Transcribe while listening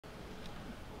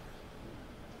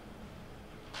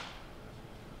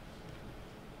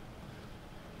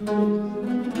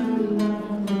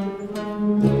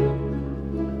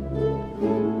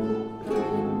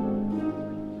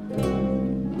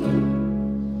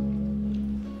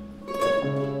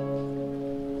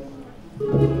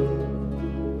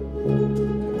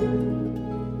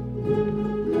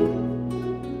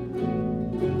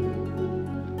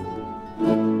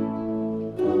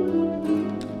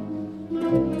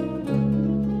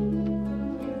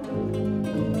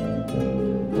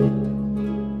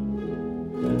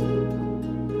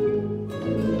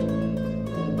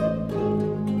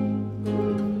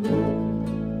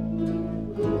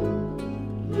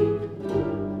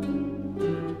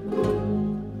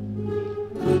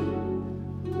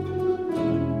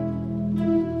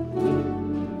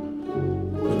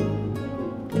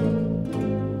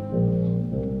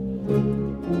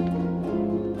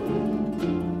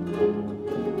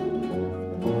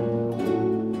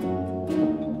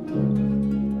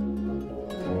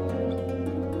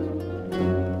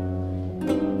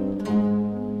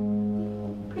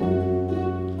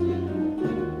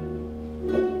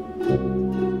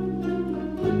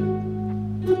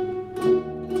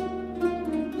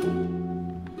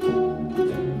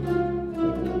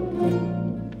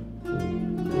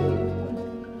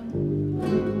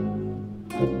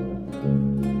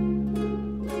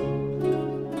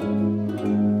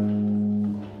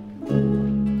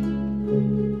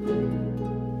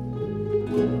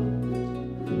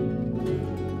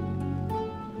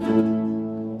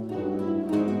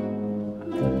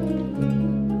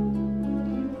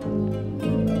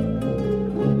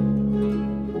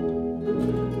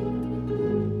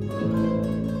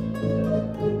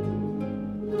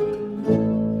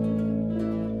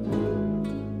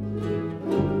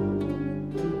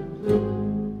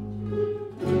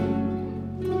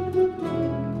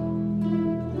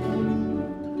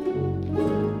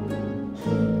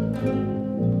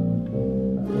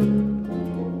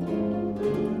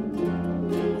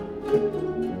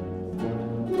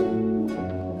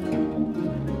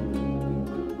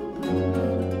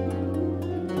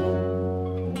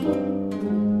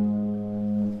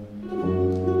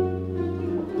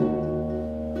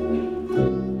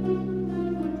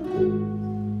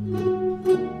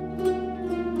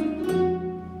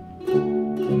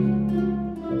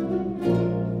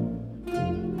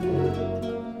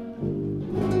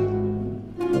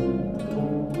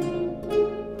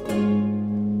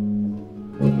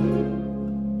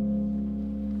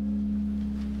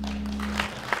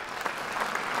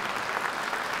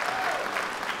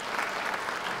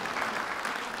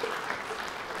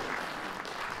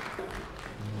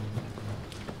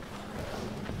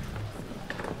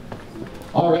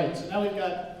All right, so now we've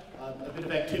got a bit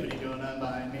of activity going on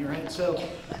behind me, right? So,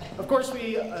 of course,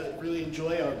 we really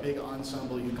enjoy our big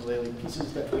ensemble ukulele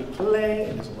pieces that we play.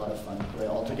 It is a lot of fun to play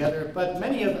all together, but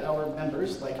many of our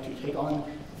members like to take on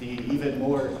the even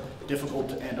more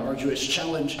difficult and arduous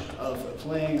challenge of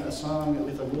playing a song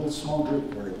with a little small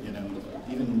group, or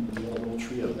even the little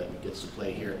trio that gets to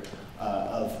play here,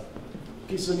 of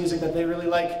pieces of music that they really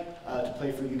like to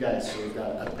play for you guys. So we've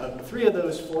got 3 of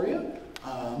those for you.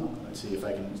 Let's see if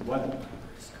I can,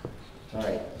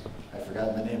 sorry, I've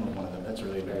forgotten the name of one of them. That's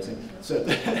really embarrassing. So,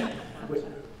 wait.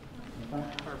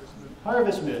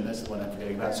 Harvest Moon, that's the one I'm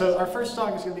forgetting about. So our first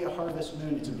song is going to be a Harvest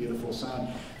Moon. It's a beautiful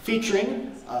song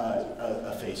featuring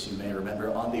a face you may remember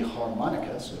on the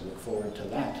harmonica, so look forward to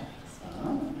that.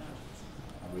 Are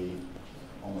we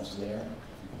almost there?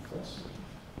 Close.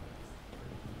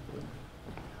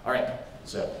 All right,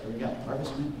 so here we go,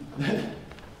 Harvest Moon.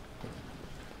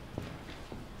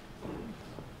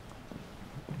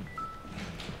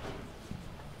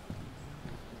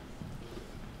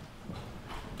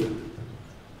 Thank you.